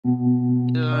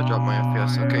Yeah, drop my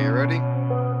FPS. Okay, you ready?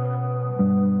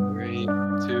 3,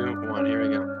 2, 1, here we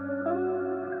go.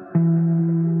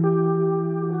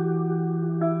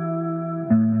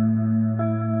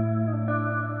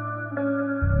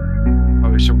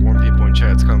 Oh, we should warn people in chat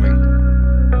it's coming.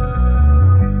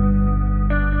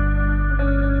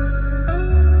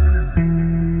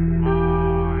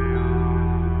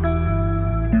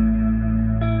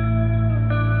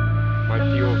 My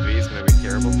POV is gonna be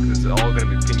terrible because it's all gonna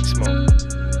be pink smoke.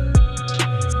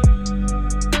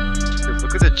 Dude,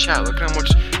 look at the chat, look how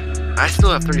much. I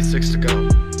still have 36 to go.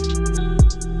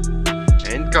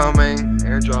 Incoming!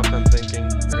 Airdrop, I'm thinking.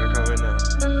 They're gonna come in now.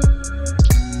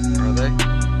 Are they?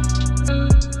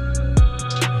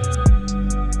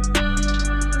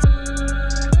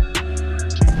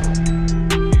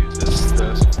 This is the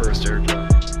first airdrop.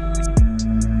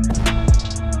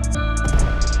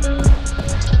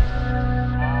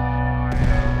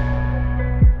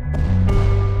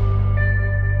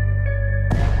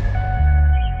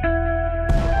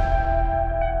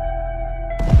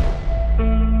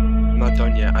 I'm not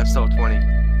done yet, I still have 20.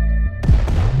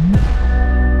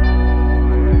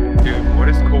 Dude, what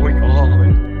is going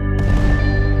on?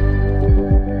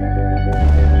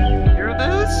 Hear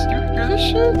this? You hear this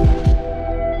shit?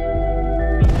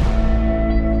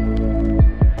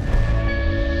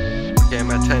 Okay, I'm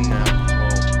at 10 now.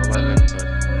 Well, 11, but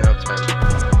now 10.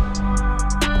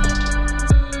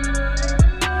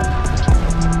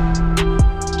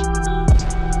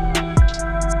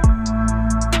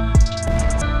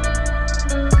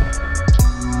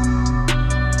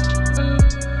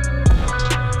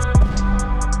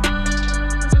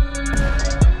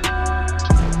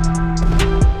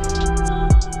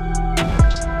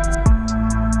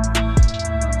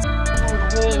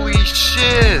 Holy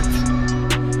shit!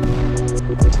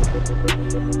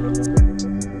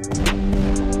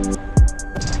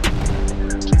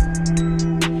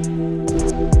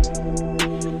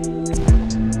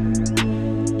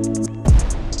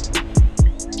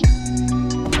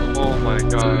 Oh my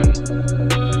god.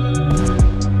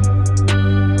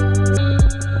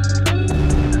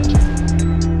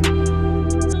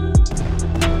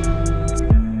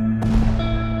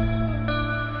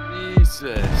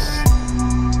 Jesus.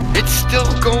 It's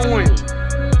still going!